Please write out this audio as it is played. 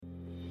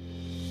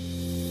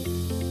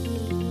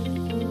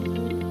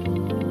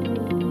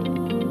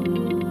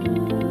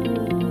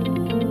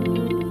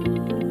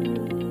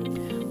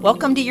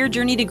Welcome to Your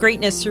Journey to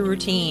Greatness Through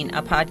Routine,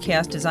 a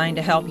podcast designed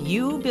to help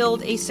you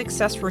build a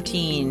success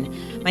routine.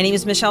 My name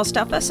is Michelle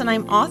Steffes, and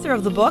I'm author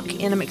of the book,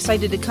 and I'm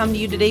excited to come to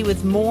you today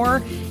with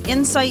more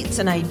insights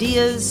and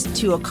ideas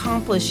to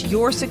accomplish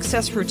your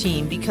success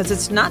routine, because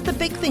it's not the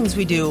big things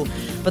we do,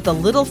 but the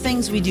little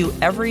things we do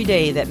every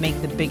day that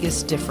make the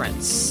biggest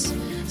difference.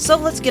 So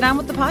let's get on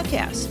with the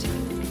podcast.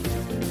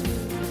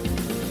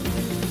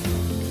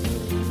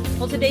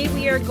 Well, today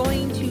we are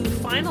going to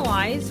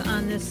finalize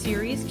on this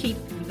series, Keep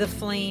the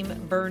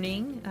Flame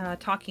Burning,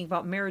 talking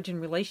about marriage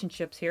and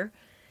relationships here.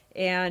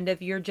 And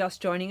if you're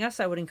just joining us,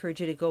 I would encourage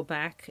you to go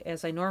back,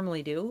 as I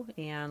normally do,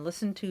 and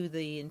listen to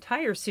the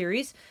entire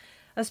series,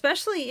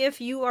 especially if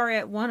you are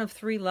at one of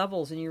three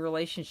levels in your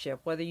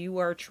relationship, whether you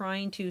are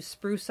trying to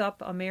spruce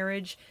up a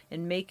marriage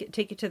and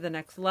take it to the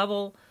next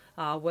level,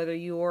 whether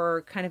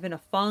you're kind of in a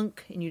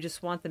funk and you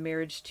just want the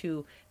marriage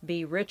to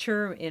be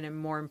richer and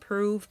more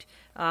improved,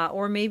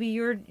 or maybe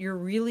you're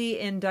really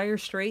in dire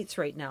straits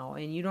right now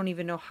and you don't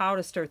even know how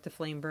to start the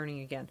flame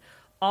burning again.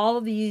 All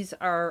of these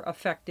are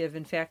effective.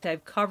 In fact,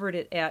 I've covered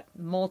it at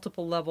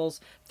multiple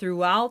levels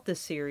throughout the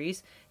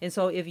series. And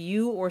so if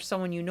you or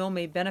someone you know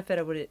may benefit,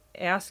 I would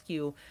ask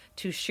you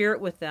to share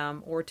it with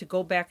them or to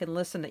go back and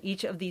listen.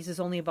 Each of these is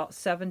only about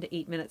 7 to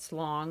 8 minutes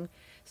long.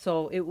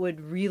 So it would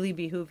really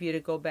behoove you to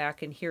go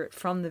back and hear it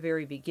from the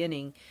very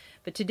beginning.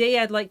 But today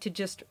I'd like to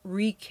just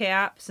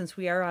recap, since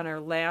we are on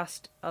our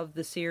last of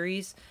the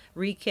series,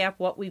 recap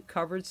what we've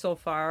covered so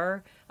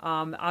far.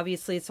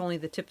 Obviously, it's only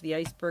the tip of the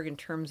iceberg in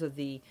terms of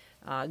the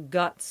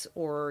guts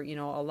or,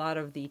 a lot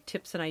of the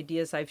tips and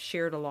ideas I've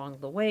shared along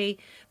the way.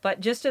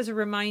 But just as a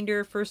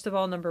reminder, first of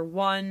all, number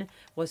one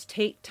was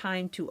take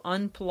time to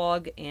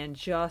unplug and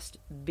just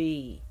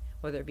be.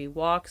 Whether it be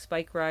walks,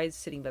 bike rides,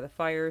 sitting by the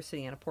fire,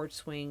 sitting on a porch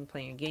swing,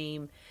 playing a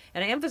game.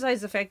 And I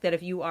emphasize the fact that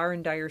if you are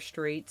in dire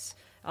straits,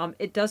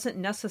 it doesn't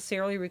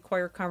necessarily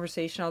require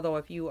conversation, although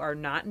if you are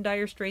not in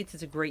dire straits,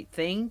 it's a great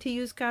thing to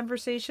use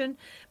conversation.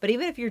 But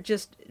even if you're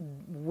just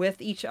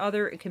with each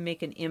other, it can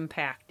make an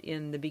impact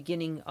in the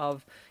beginning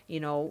of,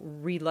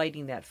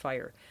 relighting that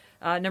fire.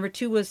 Number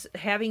two was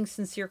having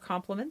sincere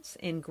compliments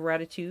and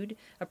gratitude,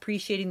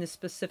 appreciating the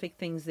specific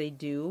things they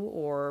do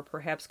or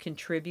perhaps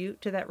contribute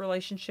to that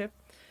relationship.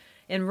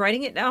 And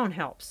writing it down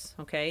helps,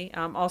 okay?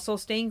 Also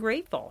staying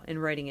grateful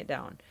and writing it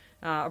down.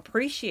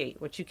 Appreciate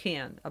what you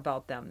can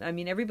about them. I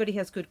mean, everybody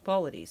has good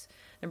qualities.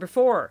 Number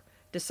four,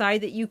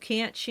 decide that you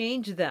can't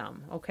change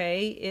them,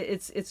 okay?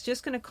 It's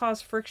just going to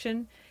cause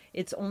friction.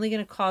 It's only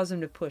going to cause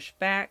them to push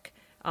back.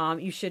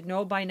 You should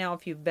know by now,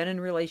 if you've been in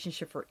a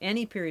relationship for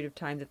any period of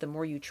time, that the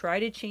more you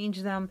try to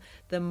change them,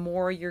 the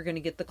more you're going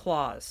to get the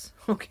claws.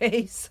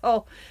 Okay,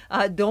 so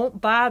don't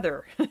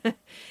bother.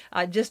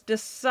 Just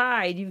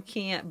decide you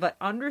can't, but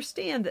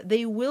understand that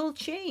they will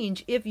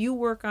change if you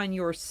work on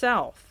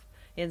yourself.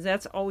 And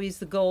that's always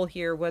the goal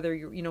here, whether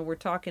we're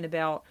talking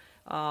about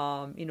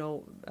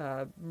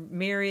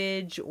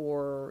marriage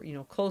or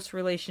close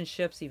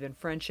relationships, even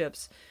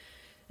friendships.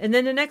 And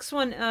then the next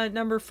one,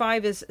 number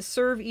five, is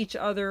serve each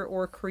other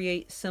or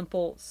create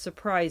simple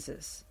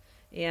surprises.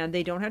 And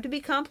they don't have to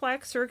be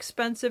complex or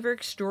expensive or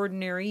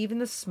extraordinary. Even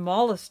the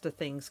smallest of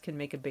things can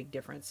make a big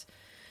difference.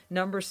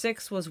 Number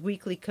six was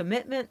weekly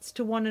commitments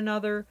to one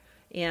another.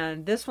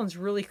 And this one's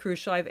really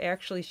crucial. I've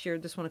actually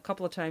shared this one a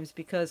couple of times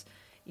because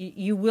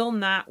you will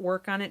not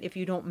work on it if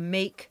you don't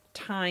make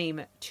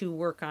time to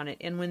work on it.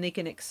 And when they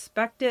can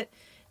expect it,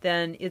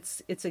 then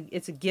it's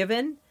a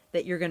given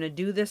that you're going to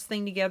do this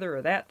thing together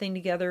or that thing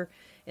together.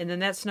 And then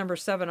that's number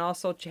seven,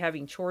 also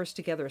having chores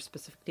together, a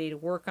specific day to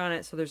work on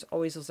it. So there's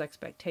always those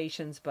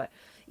expectations, but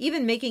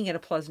even making it a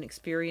pleasant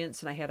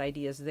experience. And I had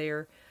ideas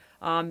there.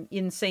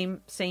 In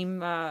same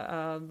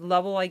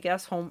level, I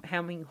guess,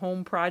 having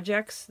home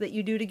projects that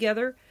you do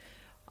together.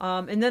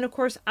 And then, of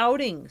course,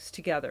 outings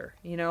together,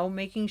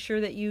 making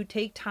sure that you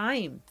take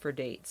time for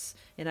dates.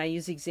 And I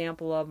use the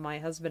example of my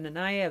husband and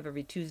I have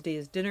every Tuesday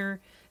is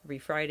dinner, every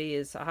Friday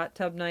is a hot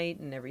tub night,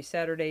 and every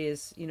Saturday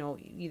is,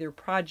 either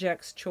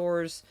projects,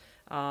 chores,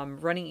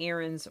 running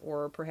errands,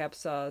 or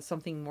perhaps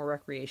something more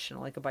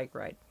recreational like a bike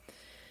ride.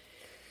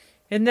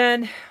 And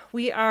then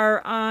we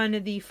are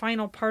on the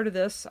final part of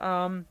this.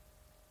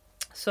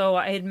 So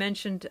I had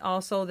mentioned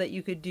also that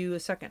you could do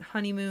a second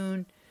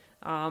honeymoon.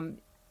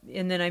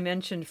 And then I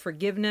mentioned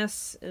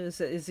forgiveness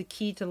is a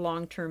key to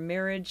long-term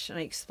marriage. And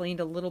I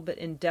explained a little bit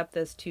in depth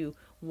as to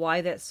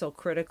why that's so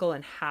critical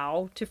and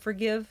how to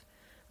forgive.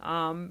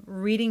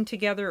 Reading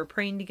together or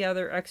praying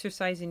together,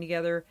 exercising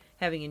together,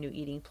 having a new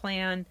eating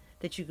plan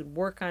that you could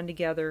work on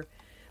together.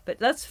 But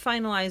let's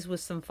finalize with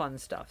some fun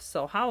stuff.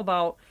 So how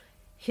about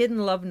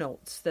hidden love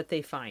notes that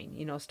they find,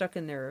 stuck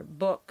in their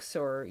books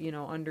or,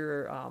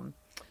 under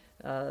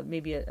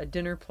maybe a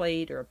dinner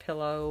plate or a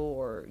pillow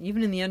or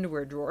even in the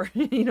underwear drawer,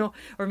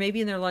 or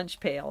maybe in their lunch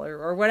pail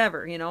or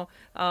whatever,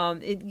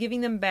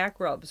 giving them back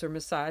rubs or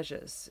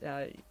massages.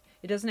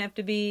 It doesn't have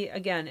to be,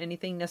 again,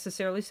 anything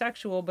necessarily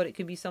sexual, but it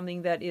could be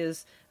something that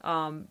is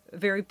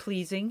very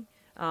pleasing.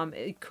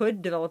 It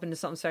could develop into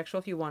something sexual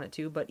if you want it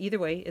to, but either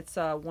way, it's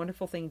a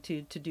wonderful thing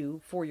to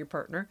do for your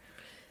partner.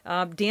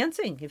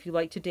 Dancing, if you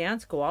like to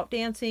dance, go out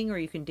dancing, or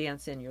you can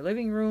dance in your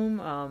living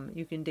room.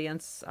 You can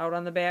dance out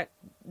on the back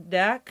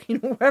deck,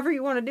 whatever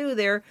you want to do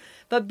there.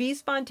 But be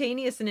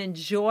spontaneous and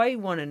enjoy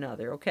one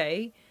another,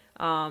 okay?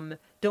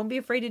 Don't be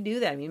afraid to do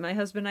that. I mean, my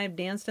husband and I have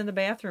danced in the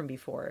bathroom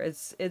before.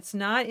 It's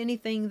not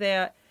anything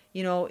that,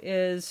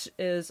 is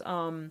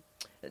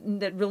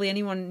that really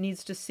anyone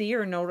needs to see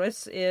or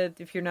notice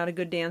if you're not a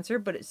good dancer,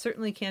 but it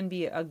certainly can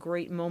be a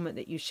great moment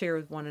that you share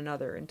with one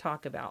another and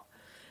talk about.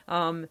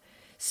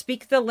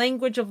 Speak the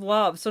language of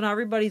love. So now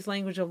everybody's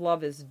language of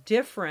love is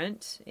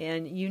different,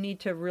 and you need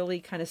to really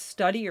kind of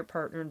study your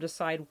partner and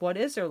decide what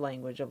is their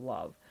language of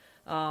love.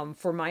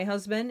 For my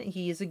husband,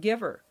 he is a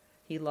giver.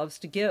 He loves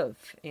to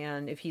give,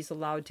 and if he's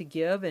allowed to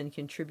give and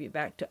contribute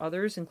back to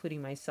others,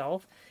 including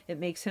myself, it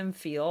makes him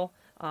feel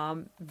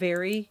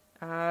very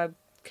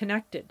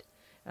connected.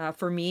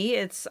 For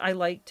me, I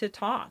like to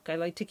talk. I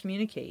like to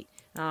communicate,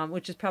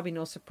 which is probably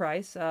no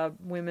surprise.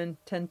 Women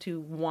tend to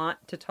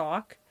want to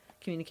talk,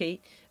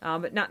 communicate,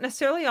 but not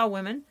necessarily all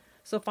women.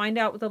 So find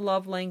out what the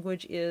love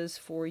language is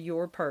for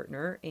your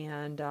partner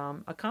and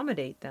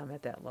accommodate them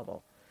at that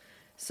level.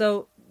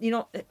 So,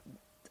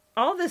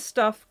 all this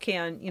stuff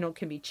can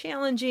be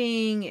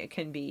challenging. It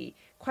can be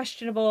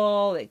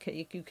questionable.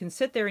 You can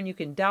sit there and you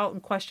can doubt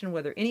and question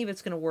whether any of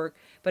it's going to work.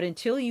 But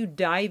until you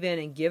dive in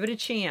and give it a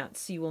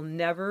chance, you will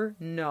never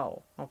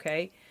know.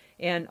 Okay.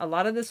 And a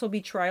lot of this will be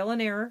trial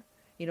and error.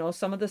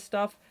 Some of the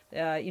stuff,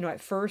 at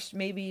first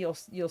maybe you'll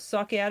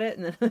suck at it,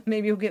 and then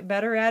maybe you'll get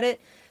better at it.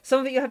 Some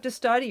of it you have to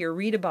study or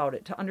read about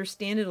it to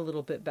understand it a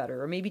little bit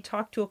better, or maybe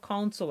talk to a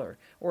counselor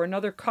or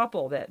another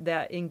couple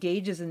that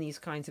engages in these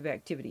kinds of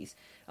activities.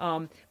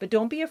 But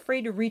don't be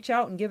afraid to reach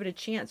out and give it a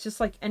chance. Just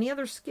like any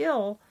other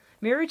skill,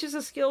 marriage is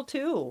a skill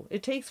too.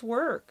 It takes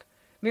work.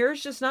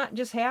 Marriage does not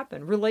just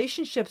happen.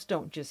 Relationships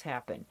don't just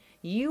happen.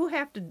 You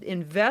have to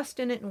invest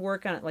in it and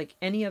work on it like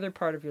any other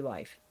part of your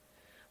life.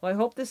 Well, I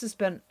hope this has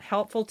been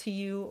helpful to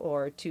you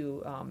or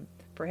to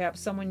perhaps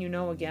someone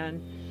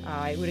again.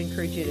 I would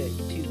encourage you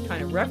to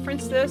kind of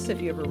reference this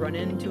if you ever run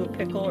into a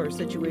pickle or a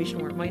situation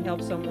where it might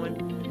help someone.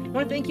 I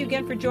want to thank you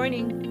again for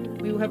joining.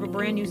 We will have a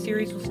brand new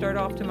series we'll start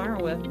off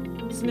tomorrow with.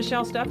 This is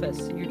Michelle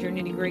Steffes, your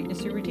Journey to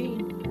Greatness, your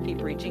routine.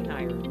 Keep reaching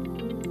higher.